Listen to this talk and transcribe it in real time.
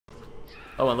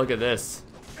Oh, and look at this.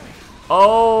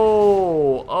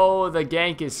 Oh! Oh, the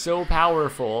gank is so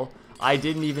powerful. I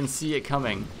didn't even see it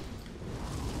coming.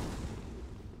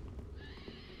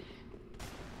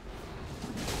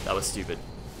 That was stupid.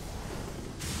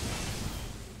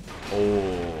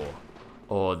 Oh.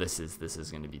 Oh, this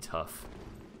is gonna be tough.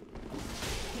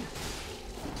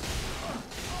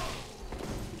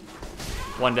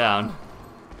 One down.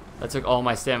 That took all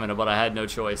my stamina, but I had no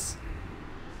choice.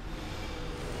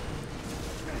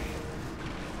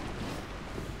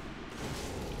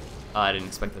 I didn't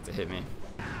expect that to hit me.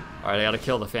 Alright, I gotta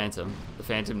kill the Phantom. The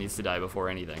Phantom needs to die before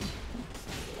anything.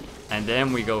 And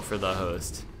then we go for the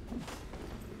host.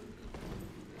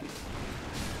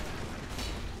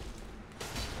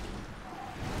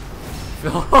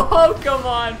 Oh, come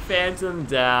on, Phantom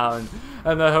down.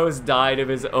 And the host died of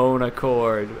his own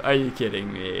accord. Are you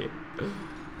kidding me?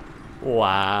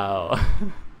 Wow.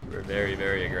 We're very,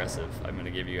 very aggressive. I'm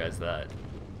gonna give you guys that.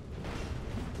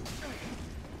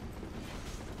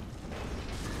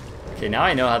 Okay, now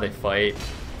I know how they fight.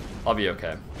 I'll be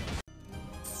okay.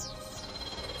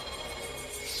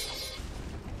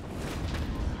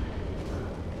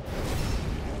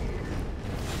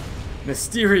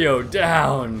 Mysterio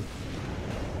down!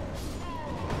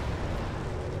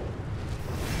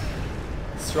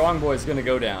 Strong Boy's gonna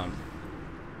go down.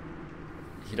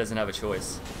 He doesn't have a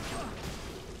choice.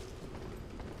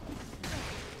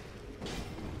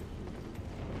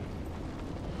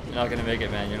 You're not gonna make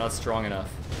it, man. You're not strong enough.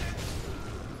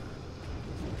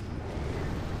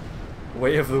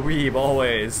 Way of the Weeb,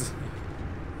 always.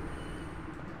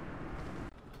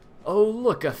 Oh,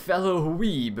 look, a fellow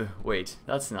Weeb. Wait,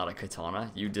 that's not a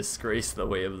katana. You disgrace the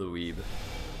way of the Weeb.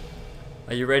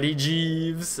 Are you ready,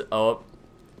 Jeeves? Oh,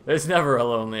 there's never a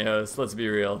lonely host, let's be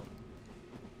real.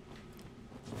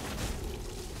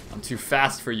 I'm too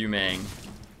fast for you, Mang.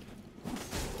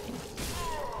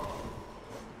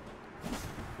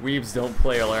 Weebs don't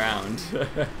play around.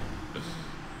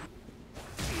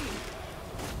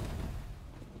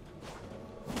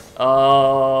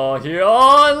 Oh, here.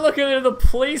 Oh, look at it, the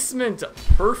placement.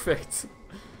 Perfect.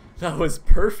 That was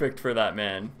perfect for that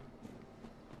man.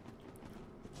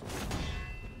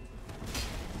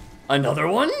 Another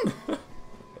one?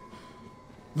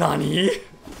 Nani?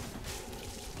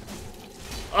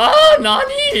 Ah,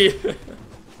 Nani!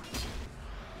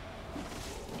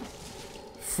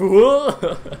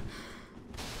 Fool!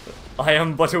 I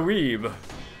am but a weeb.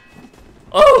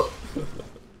 Oh!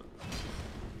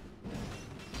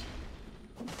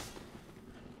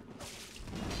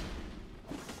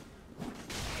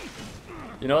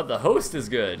 You know what? The host is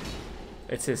good.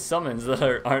 It's his summons that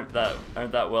aren't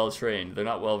that well trained. They're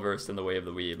not well versed in the way of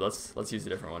the weeb. Let's use a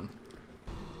different one.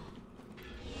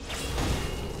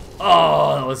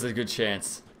 Oh, that was a good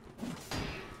chance.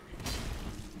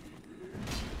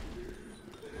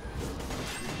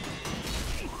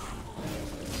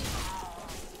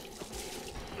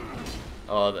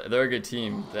 Oh, they're a good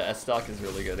team. The S stock is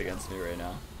really good against me right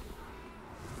now.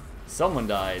 Someone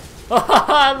died. The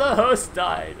host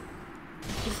died.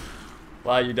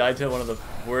 Wow, you died to one of the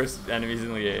worst enemies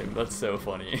in the game. That's so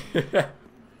funny.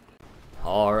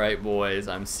 Alright, boys.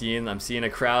 I'm seeing a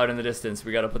crowd in the distance.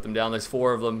 We gotta put them down. There's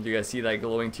 4 of them. Do you guys see that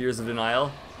glowing tears of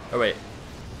denial? Oh, wait.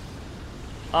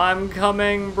 I'm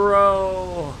coming,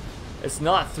 bro. It's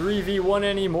not 3v1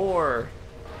 anymore.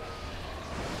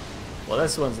 Well,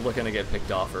 this one's looking to get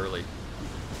picked off early.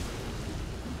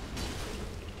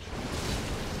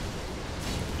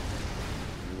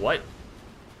 What?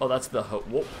 Oh, that's the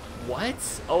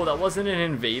what? Oh, that wasn't an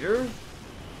invader?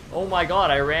 Oh my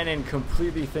god, I ran in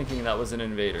completely thinking that was an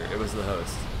invader. It was the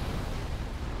host.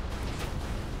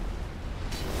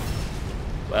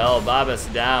 Well, Babas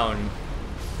down.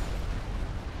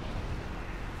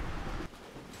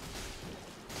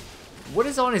 What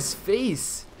is on his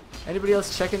face? Anybody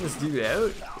else checking this dude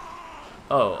out?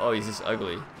 Oh, he's just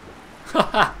ugly.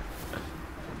 I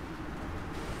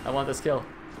want this kill.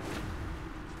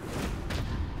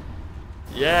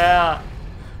 Yeah,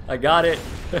 I got it.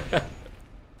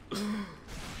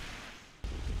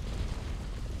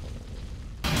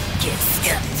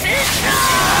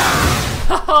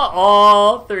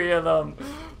 All 3 of them.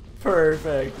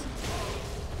 Perfect.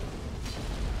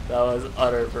 That was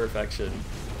utter perfection.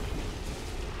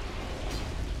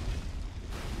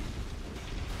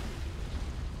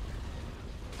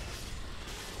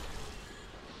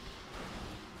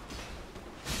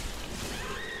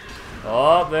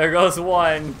 Oh, there goes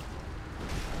one.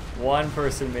 One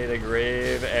person made a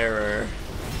grave error.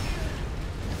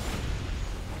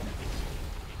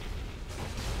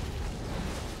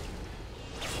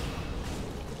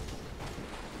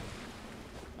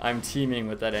 I'm teaming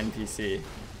with that NPC.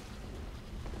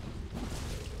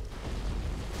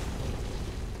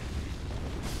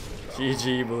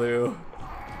 GG, Blue.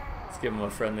 Let's give him a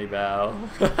friendly bow.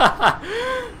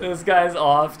 This guy's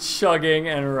off chugging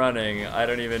and running. I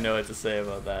don't even know what to say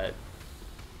about that.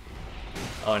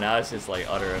 Oh, now it's just like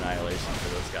utter annihilation for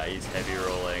this guy. He's heavy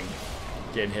rolling,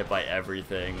 getting hit by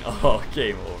everything. Oh,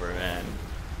 game over, man.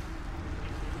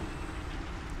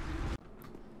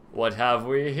 What have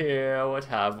we here? What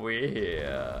have we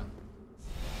here?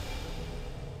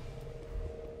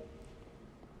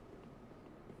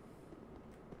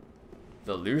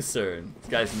 The Lucerne. This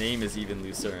guy's name is even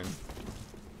Lucerne.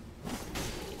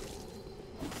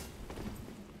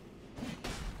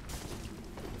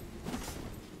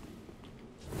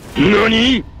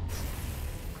 NANI?!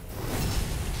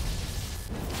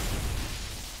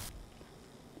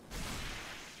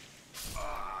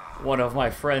 One of my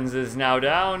friends is now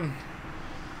down.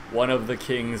 One of the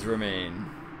kings remain.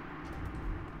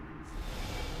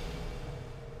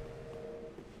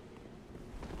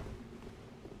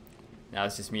 Now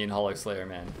it's just me and Hollow Slayer,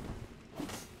 man.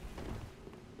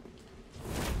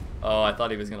 Oh, I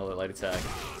thought he was gonna light attack.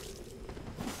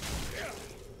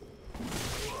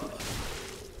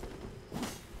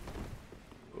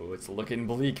 Oh, it's looking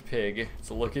bleak, pig.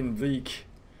 It's looking bleak.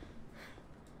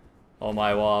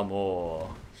 Omae wa mou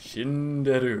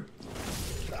shinderu.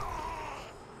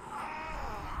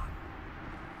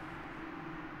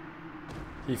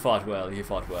 He fought well, he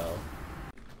fought well.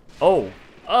 Oh!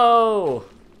 Oh!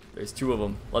 There's two of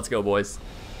them. Let's go, boys.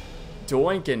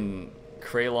 Doink and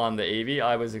Kraylon the AV.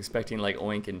 I was expecting like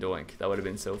Oink and Doink. That would have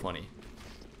been so funny.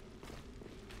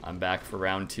 I'm back for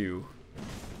round 2.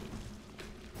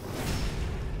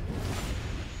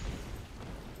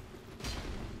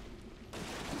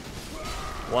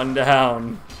 One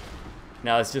down.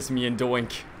 Now it's just me and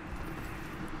Doink.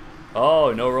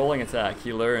 Oh, no rolling attack.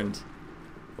 He learned.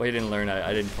 Well, he didn't learn.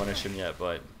 I didn't punish him yet,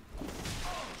 but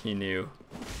he knew.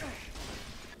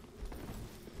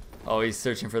 Oh, he's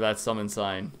searching for that summon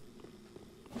sign.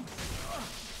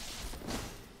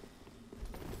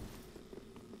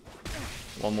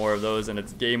 One more of those and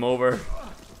it's game over.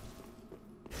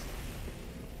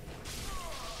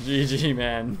 GG,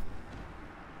 man.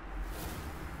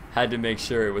 Had to make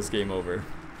sure it was game over.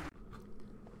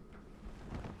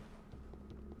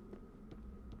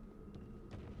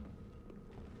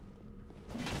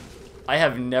 I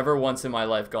have never once in my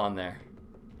life gone there.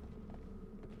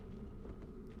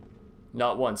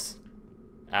 Not once.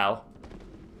 Ow.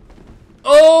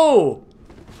 Oh!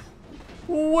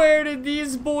 Where did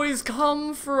these boys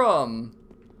come from?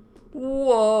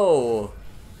 Whoa.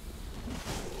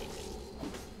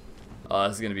 Oh,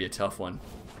 this is gonna be a tough one.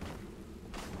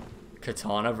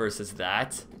 Katana versus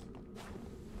that?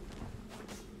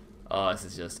 Oh, this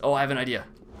is just... Oh, I have an idea.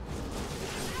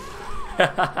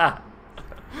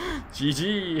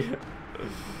 GG.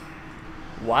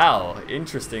 Wow,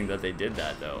 interesting that they did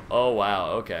that though. Oh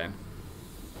wow, okay.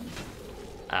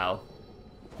 Ow.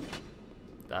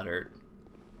 That hurt.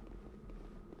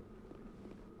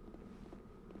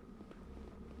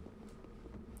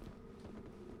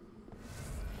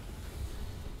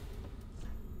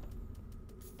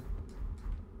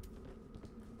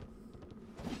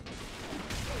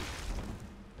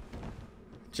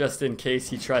 Just in case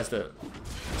he tries to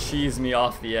cheese me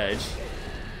off the edge.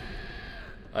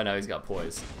 Oh, now he's got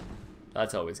poise.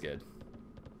 That's always good.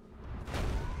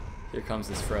 Here comes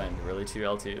his friend. Really, 2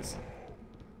 L2s.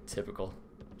 Typical.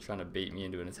 Trying to bait me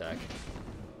into an attack.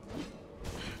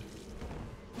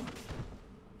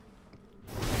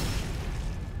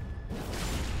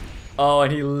 Oh,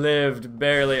 and he lived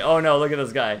barely. Oh no, look at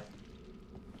this guy.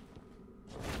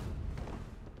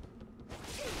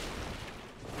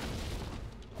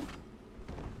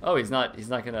 Oh, he's not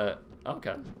gonna...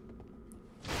 Okay.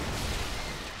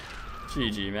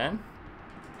 GG, man.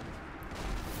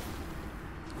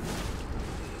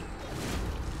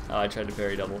 Oh, I tried to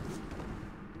parry double.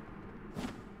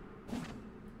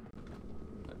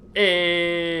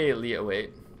 Hey, Leah,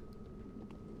 wait.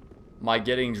 My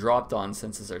getting dropped on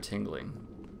senses are tingling.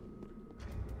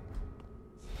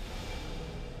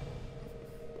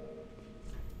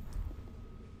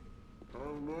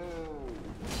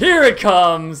 Here it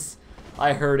comes!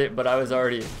 I heard it, but I was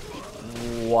already...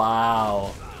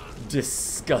 Wow.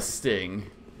 Disgusting.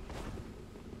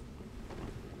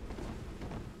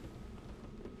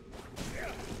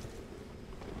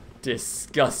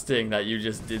 Disgusting that you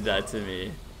just did that to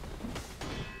me.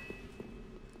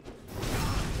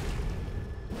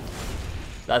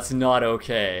 That's not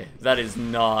okay. That is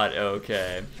not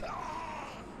okay.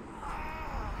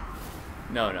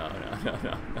 No, no, no, no,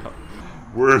 no, no.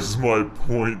 Where's my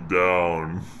point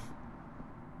down?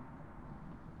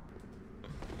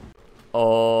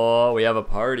 Oh, we have a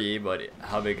party, but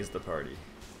how big is the party?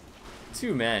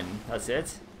 2 men, that's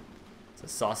it? It's a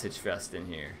sausage fest in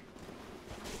here.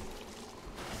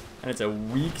 And it's a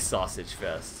weak sausage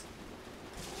fest.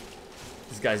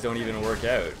 These guys don't even work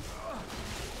out.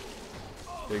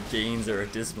 Their gains are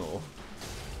abysmal.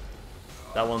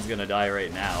 That one's gonna die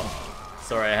right now.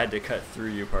 Sorry, I had to cut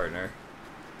through you, partner.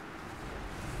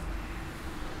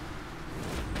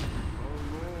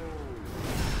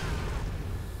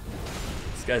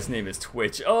 This guy's name is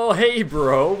Twitch. Oh, hey,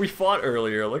 bro. We fought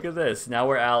earlier. Look at this. Now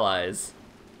we're allies.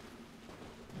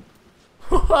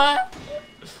 What?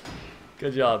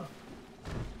 Good job.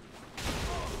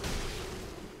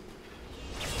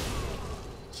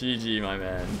 GG, my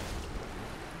man.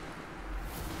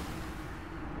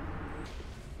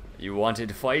 You wanted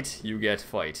to fight? You get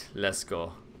fight. Let's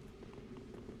go.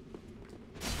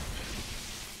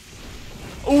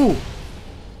 Ooh!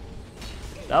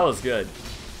 That was good.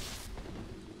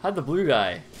 How'd the blue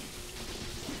guy?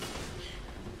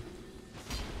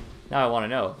 Now I want to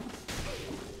know.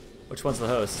 Which one's the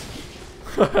host?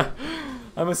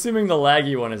 I'm assuming the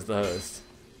laggy one is the host.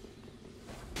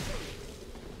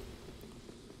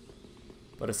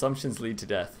 But assumptions lead to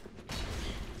death.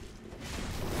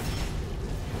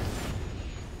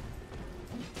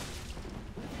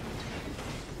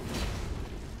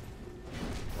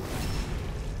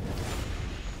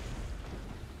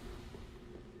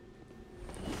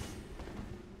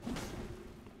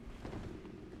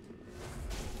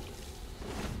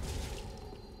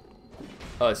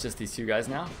 Oh, it's just these 2 guys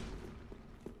now?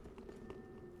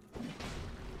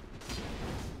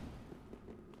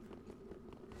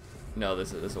 No,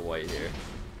 there's a white here.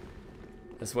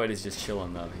 This white is just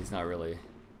chilling though. He's not really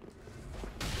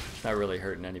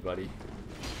hurting anybody.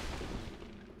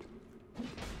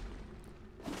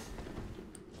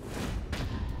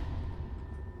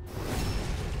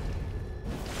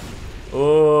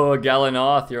 Oh,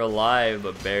 Galanoth, you're alive,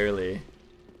 but barely.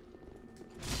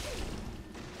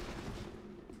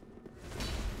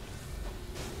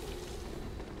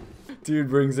 Dude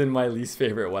brings in my least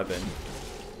favorite weapon.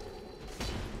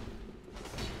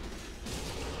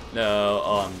 No,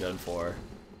 oh, I'm done for.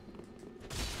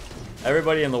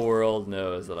 Everybody in the world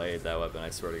knows that I hate that weapon, I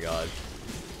swear to God.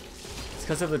 It's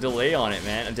because of the delay on it,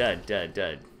 man. I'm dead, dead,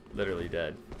 dead. Literally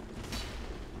dead.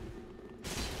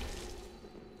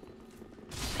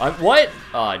 I'm, what?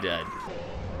 Oh, dead.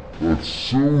 That's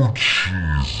so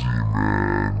cheesy,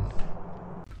 man.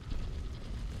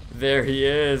 There he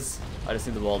is. I just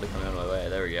need the ball to come out of my way.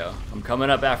 There we go. I'm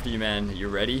coming up after you, man. You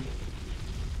ready?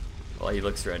 Well, he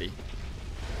looks ready.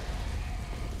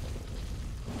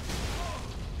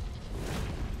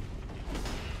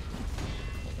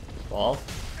 Ball.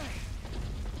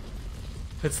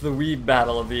 It's the Weeb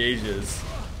battle of the ages.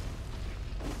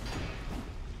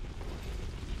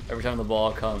 Every time the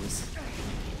ball comes.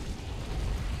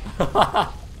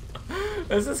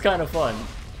 This is kind of fun.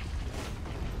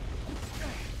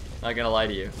 Not gonna lie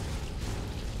to you.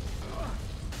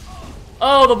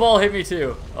 Oh, the ball hit me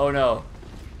too. Oh no.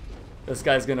 This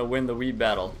guy's gonna win the Weeb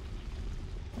battle.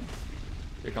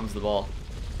 Here comes the ball.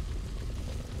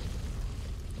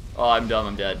 Oh, I'm dumb,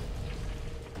 I'm dead.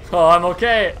 Oh, I'm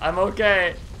okay, I'm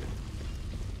okay.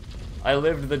 I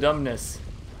lived the dumbness.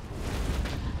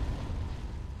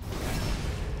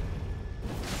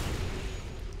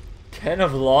 Ken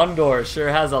of Londor sure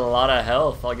has a lot of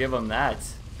health, I'll give him that.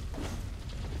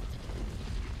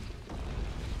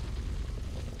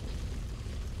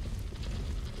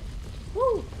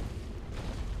 Woo!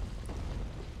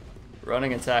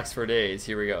 Running attacks for days,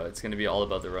 here we go. It's gonna be all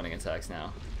about the running attacks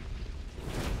now.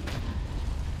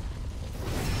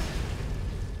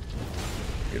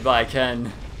 Goodbye,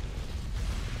 Ken.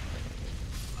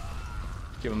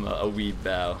 Give him a Weeb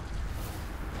bow.